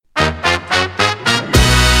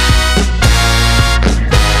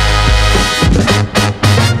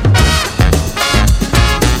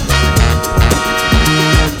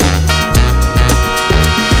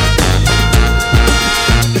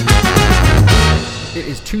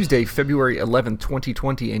is Tuesday, February 11th,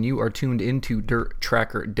 2020, and you are tuned into Dirt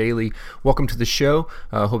Tracker Daily. Welcome to the show.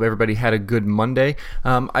 Hope everybody had a good Monday.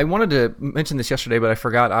 I wanted to mention this yesterday, but I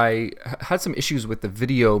forgot. I had some issues with the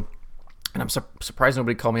video, and I'm surprised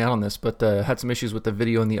nobody called me out on this, but had some issues with the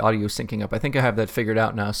video and the audio syncing up. I think I have that figured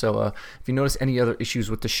out now, so if you notice any other issues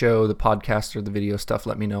with the show, the podcast, or the video stuff,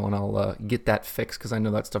 let me know, and I'll get that fixed, because I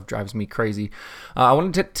know that stuff drives me crazy. I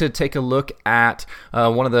wanted to take a look at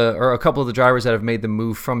a couple of the drivers that have made the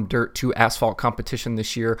move from dirt to asphalt competition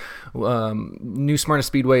this year. New Smyrna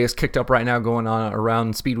Speedway is kicked up right now, going on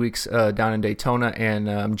around Speed Weeks down in Daytona, and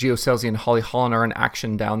Gio Scelzi and Holly Holland are in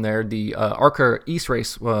action down there. The ARCA East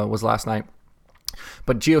race was last night.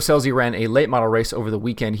 But Gio Scelzi ran a late model race over the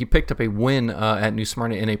weekend. He picked up a win at New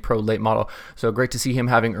Smyrna in a pro late model. So great to see him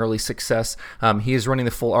having early success. He is running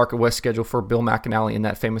the full ARCA West schedule for Bill McAnally in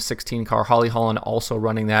that famous 16 car. Holly Holland also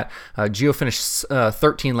running that. Gio finished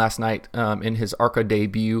 13 last night in his ARCA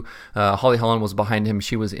debut. Holly Holland was behind him.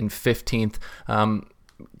 She was in 15th.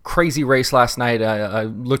 Crazy race last night. I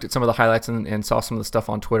looked at some of the highlights and saw some of the stuff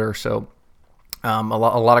on Twitter. So a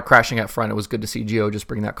lot of crashing up front. It was good to see Gio just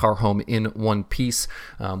bring that car home in one piece,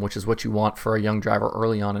 which is what you want for a young driver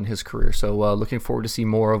early on in his career. So looking forward to see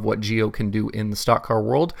more of what Gio can do in the stock car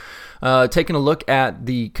world. Taking a look at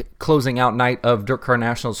the closing out night of Dirt Car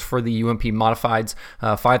Nationals for the UMP Modifieds.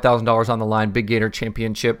 $5,000 on the line, Big Gator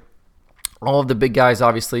Championship. All of the big guys,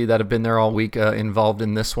 obviously, that have been there all week involved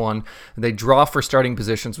in this one. They draw for starting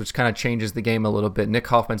positions, which kind of changes the game a little bit. Nick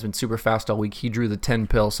Hoffman's been super fast all week. He drew the 10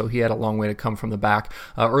 pill, so he had a long way to come from the back.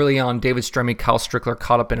 Early on, David Stremme, Kyle Strickler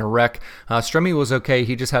caught up in a wreck. Stremme was okay.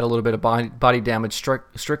 He just had a little bit of body damage.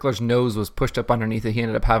 Strickler's nose was pushed up underneath it. He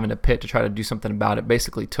ended up having to pit to try to do something about it.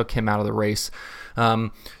 Basically took him out of the race.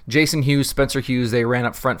 Jason Hughes, Spencer Hughes, they ran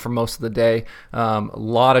up front for most of the day. A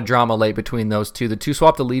lot of drama late between those two. The two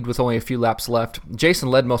swapped the lead with only a few laps left. Jason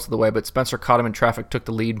led most of the way, but Spencer caught him in traffic, took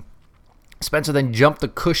the lead. Spencer then jumped the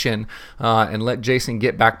cushion and let Jason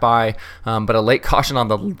get back by, but a late caution on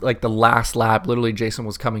the last lap. Literally, Jason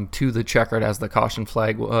was coming to the checkered as the caution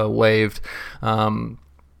flag waved.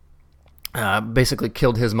 Basically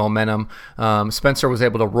killed his momentum. Spencer was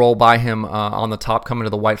able to roll by him on the top, coming to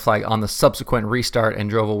the white flag on the subsequent restart, and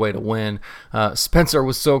drove away to win. Spencer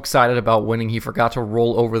was so excited about winning, he forgot to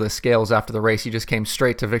roll over the scales after the race. He just came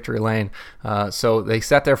straight to victory lane. So they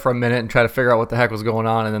sat there for a minute and tried to figure out what the heck was going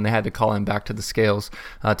on, and then they had to call him back to the scales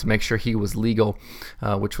to make sure he was legal,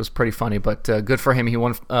 which was pretty funny. But good for him. He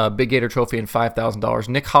won Big Gator Trophy and $5,000.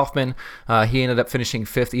 Nick Hoffman, he ended up finishing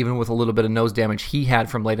 5th, even with a little bit of nose damage he had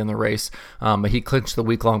from late in the race. But he clinched the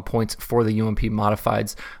week-long points for the UMP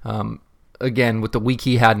Modifieds. Again, with the week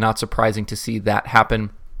he had, not surprising to see that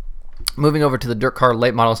happen. Moving over to the dirt car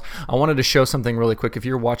late models, I wanted to show something really quick. If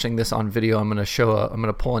you're watching this on video, I'm going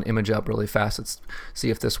to pull an image up really fast. Let's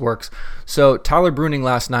see if this works. So Tyler Bruning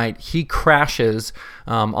last night, he crashes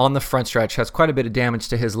on the front stretch, has quite a bit of damage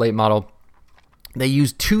to his late model. They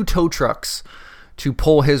used 2 tow trucks to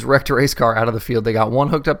pull his wrecked race car out of the field. They got one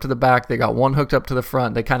hooked up to the back. They got one hooked up to the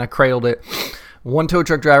front. They kind of cradled it. One tow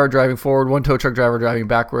truck driver driving forward, one tow truck driver driving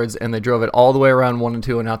backwards, and they drove it all the way around 1 and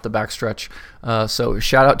 2 and out the back stretch. So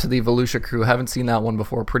shout out to the Volusia crew. Haven't seen that one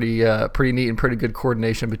before. Pretty neat and pretty good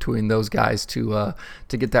coordination between those guys to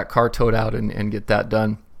get that car towed out and get that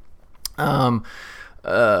done.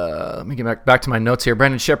 Let me get back to my notes here.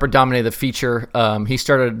 Brandon Shepard dominated the feature. He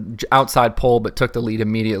started outside pole but took the lead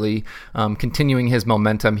immediately, continuing his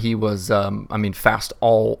momentum. He was, fast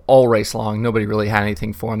all race long. Nobody really had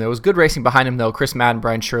anything for him. There was good racing behind him, though. Chris Madden,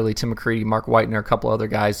 Brian Shirley, Tim McCready, Mark Whitener, a couple other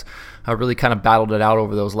guys really kind of battled it out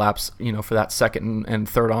over those laps, for that second and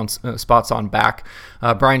third on spots on back.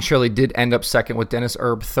 Brian Shirley did end up second with Dennis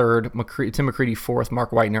Erb third, Tim McCready fourth, Mark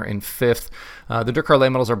Whitener in fifth. The Dirt Car Late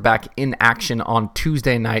Models are back in action on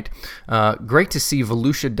Tuesday night. Great to see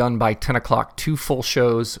Volusia done by 10 o'clock. 2 full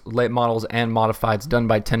shows, late models and modifieds, done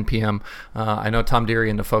by 10 p.m. I know Tom Deary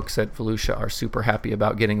and the folks at Volusia are super happy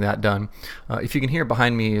about getting that done. If you can hear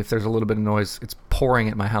behind me, if there's a little bit of noise, it's pouring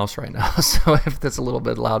at my house right now. So if that's a little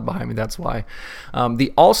bit loud behind me, that's why.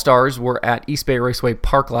 The All-Stars were at East Bay Raceway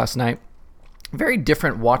Park last night. Very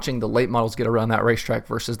different watching the late models get around that racetrack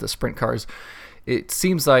versus the sprint cars. It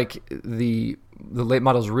seems like the late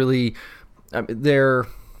models really, they're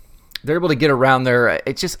able to get around there.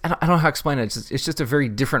 It's just, I don't know how to explain it. It's just a very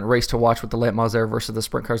different race to watch with the late models there versus the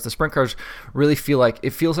sprint cars. The sprint cars really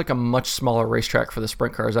feels like a much smaller racetrack for the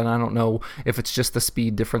sprint cars, and I don't know if it's just the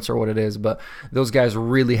speed difference or what it is, but those guys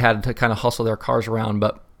really had to kind of hustle their cars around.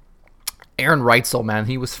 But Aaron Reitzel, man,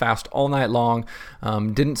 he was fast all night long.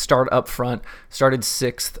 Didn't start up front, started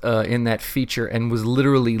sixth in that feature, and was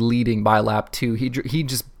literally leading by lap 2. He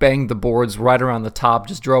just banged the boards right around the top,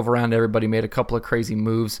 just drove around everybody, made a couple of crazy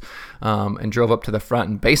moves, and drove up to the front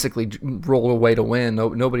and basically rolled away to win.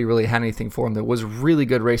 Nobody really had anything for him. There was really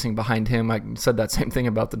good racing behind him. I said that same thing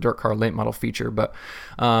about the Dirt Car late model feature, but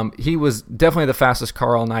he was definitely the fastest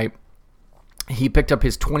car all night. He picked up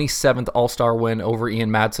his 27th All-Star win over Ian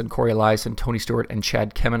Madsen, Corey Eliason, Tony Stewart, and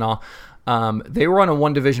Chad Kemenaugh. They were on a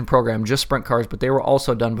one-division program, just sprint cars, but they were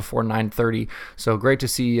also done before 9:30. So great to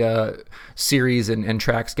see series and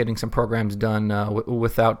tracks getting some programs done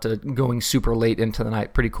without going super late into the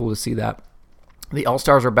night. Pretty cool to see that. The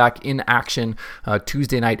All-Stars are back in action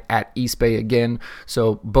Tuesday night at East Bay again.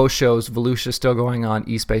 So both shows, Volusia still going on,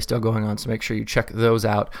 East Bay still going on, so make sure you check those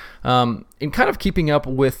out. In kind of keeping up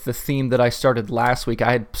with the theme that I started last week,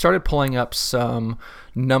 I had started pulling up some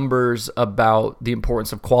numbers about the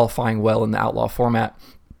importance of qualifying well in the Outlaw format.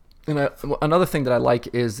 And another thing that I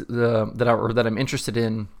like is that I'm interested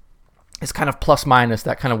in is kind of plus minus,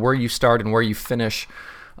 that kind of where you start and where you finish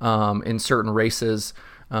in certain races.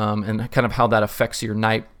 And kind of how that affects your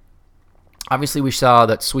night. Obviously, we saw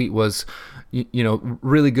that Sweet was,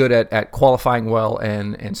 really good at qualifying well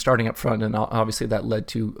and starting up front, and obviously that led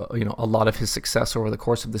to a lot of his success over the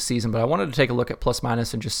course of the season. But I wanted to take a look at plus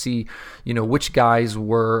minus and just see which guys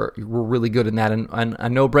were really good in that. And I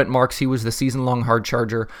know Brent Marks, he was the season-long hard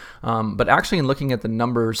charger, but actually in looking at the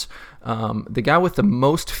numbers, the guy with the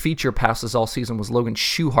most feature passes all season was Logan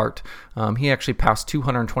Schuchart. He actually passed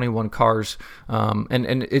 221 cars,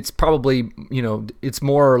 and it's probably it's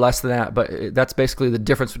more or less than that, but that's basically the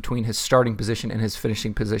difference between his starting position and his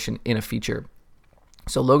finishing position in a feature.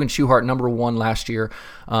 So Logan Schuchart, number 1 last year,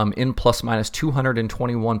 in plus minus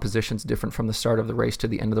 221 positions different from the start of the race to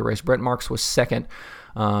the end of the race. Brent Marks was second,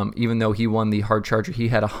 even though he won the hard charger. He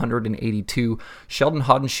had 182. Sheldon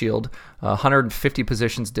Haudenschild, 150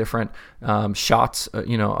 positions different. Shots,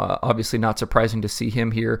 obviously not surprising to see him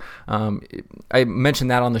here. I mentioned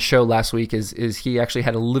that on the show last week, is he actually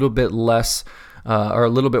had a little bit less or a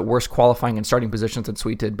little bit worse qualifying and starting positions than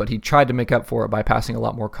Sweet did, but he tried to make up for it by passing a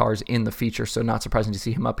lot more cars in the feature, so not surprising to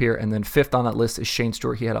see him up here. And then fifth on that list is Shane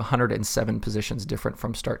Stewart. He had 107 positions different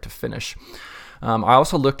from start to finish. I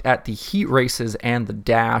also looked at the heat races and the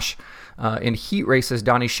dash. In heat races,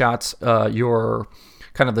 Donnie Schatz, your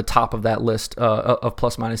kind of the top of that list of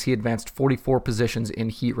plus minus. He advanced 44 positions in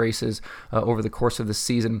heat races over the course of the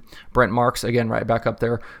season. Brent Marks, again, right back up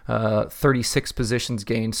there, 36 positions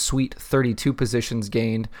gained. Sweet, 32 positions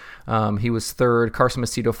gained. He was third. Carson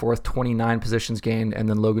Macedo fourth, 29 positions gained. And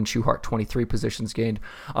then Logan Schuchart, 23 positions gained.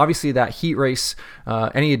 Obviously, that heat race,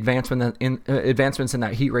 any advancements in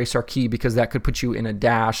that heat race are key, because that could put you in a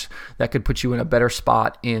dash. That could put you in a better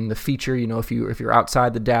spot in the feature, if you're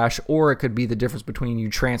outside the dash, or it could be the difference between you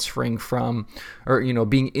transferring from, or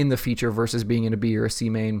being in the feature versus being in a B or a C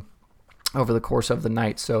main over the course of the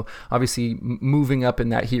night. So obviously moving up in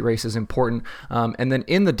that heat race is important. And then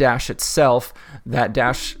in the dash itself, that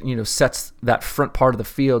dash, sets that front part of the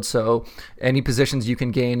field. So any positions you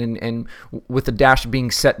can gain, and with the dash being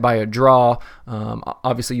set by a draw,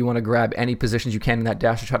 obviously you want to grab any positions you can in that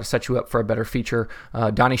dash to try to set you up for a better feature.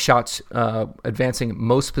 Donnie Schatz advancing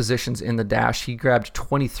most positions in the dash. He grabbed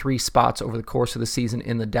 23 spots over the course of the season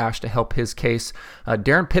in the dash to help his case.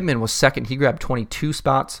 Darren Pittman was second. He grabbed 22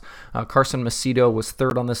 spots. Carson Macedo was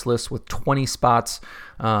third on this list with 20 spots.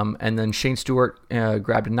 And then Shane Stewart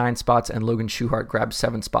grabbed 9 spots, and Logan Schuchart grabbed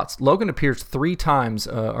 7 spots. Logan appears 3 times,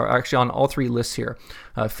 or actually on all 3 lists here,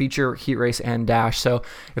 feature, heat race, and dash. So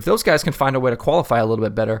if those guys can find a way to qualify a little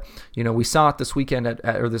bit better, we saw it this weekend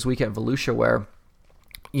this week at Volusia, where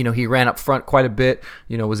he ran up front quite a bit,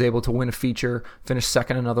 was able to win a feature, finished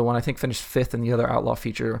second in another one. I think finished 5th in the other Outlaw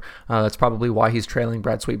feature. That's probably why he's trailing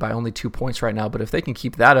Brad Sweet by only 2 points right now. But if they can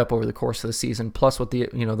keep that up over the course of the season, plus with the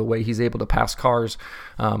the way he's able to pass cars,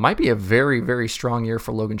 might be a very, very strong year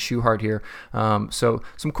for Logan Schuchart here. So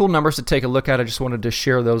some cool numbers to take a look at. I just wanted to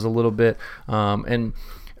share those a little bit. And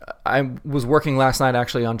I was working last night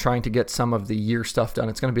actually on trying to get some of the year stuff done.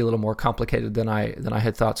 It's going to be a little more complicated than I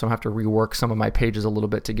had thought, so I'm going to have to rework some of my pages a little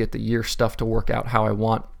bit to get the year stuff to work out how I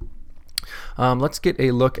want. Let's get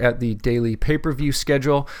a look at the daily pay-per-view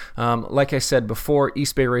schedule. Like I said before,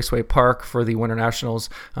 East Bay Raceway Park for the Winter Nationals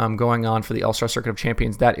going on for the All-Star Circuit of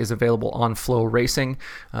Champions. That is available on Flow Racing.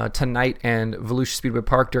 Tonight, and Volusia Speedway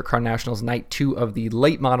Park, Dirt Car Nationals, night 2 of the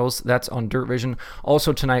late models. That's on Dirt Vision.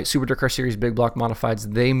 Also tonight, Super Dirt Car Series Big Block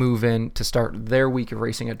Modifieds. They move in to start their week of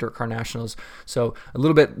racing at Dirt Car Nationals. So a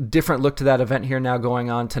little bit different look to that event here now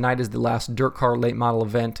going on. Tonight is the last Dirt Car late model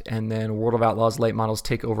event, and then World of Outlaws late models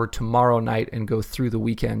take over tomorrow tomorrow night and go through the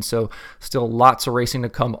weekend. So still lots of racing to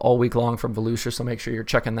come all week long from Volusia, so make sure you're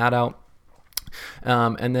checking that out.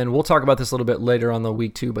 And then we'll talk about this a little bit later on the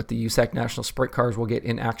week too, but the USAC National Sprint Cars will get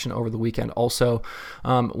in action over the weekend also.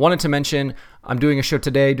 Wanted to mention I'm doing a show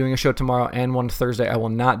today, doing a show tomorrow, and one Thursday. I will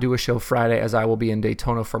not do a show Friday as I will be in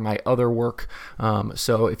Daytona for my other work.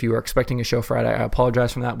 So if you are expecting a show Friday, I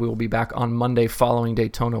apologize for that. We will be back on Monday following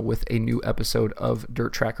Daytona with a new episode of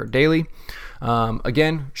Dirt Tracker Daily.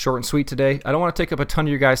 Again, short and sweet today. I don't want to take up a ton of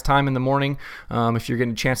your guys' time in the morning. If you're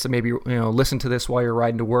getting a chance to maybe listen to this while you're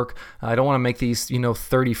riding to work, I don't want to make these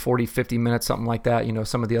 30, 40, 50 minutes, something like that.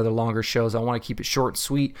 Some of the other longer shows. I want to keep it short and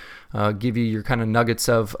sweet, give you your kind of nuggets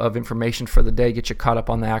of information for the day, get you caught up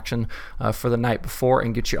on the action for the night before,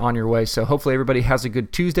 and get you on your way. So hopefully everybody has a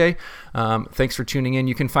good Tuesday. Thanks for tuning in.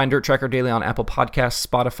 You can find Dirt Tracker Daily on Apple Podcasts,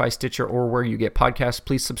 Spotify, Stitcher, or where you get podcasts.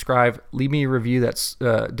 Please subscribe. Leave me a review. That's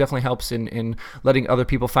definitely helps in letting other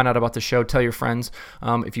people find out about the show. Tell your friends.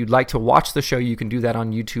 If you'd like to watch the show, you can do that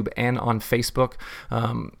on YouTube and on Facebook.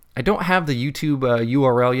 I don't have the YouTube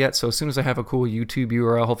URL yet, so as soon as I have a cool YouTube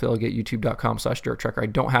URL, hopefully I'll get youtube.com/DirtTracker. I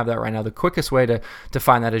don't have that right now. The quickest way to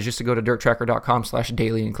find that is just to go to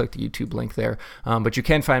dirttracker.com/daily and click the YouTube link there. But you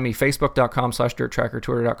can find me facebook.com/DirtTracker,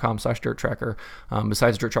 twitter.com/DirtTracker,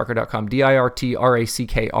 besides dirttracker.com,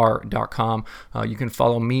 dirtracker.com. You can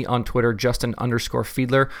follow me on Twitter,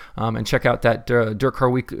 Justin_Fiedler, and check out that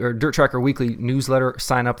Dirt Tracker Weekly newsletter.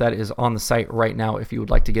 Sign up. That is on the site right now if you would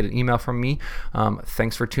like to get an email from me.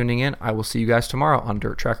 Thanks for tuning in. I will see you guys tomorrow on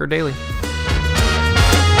Dirt Tracker Daily.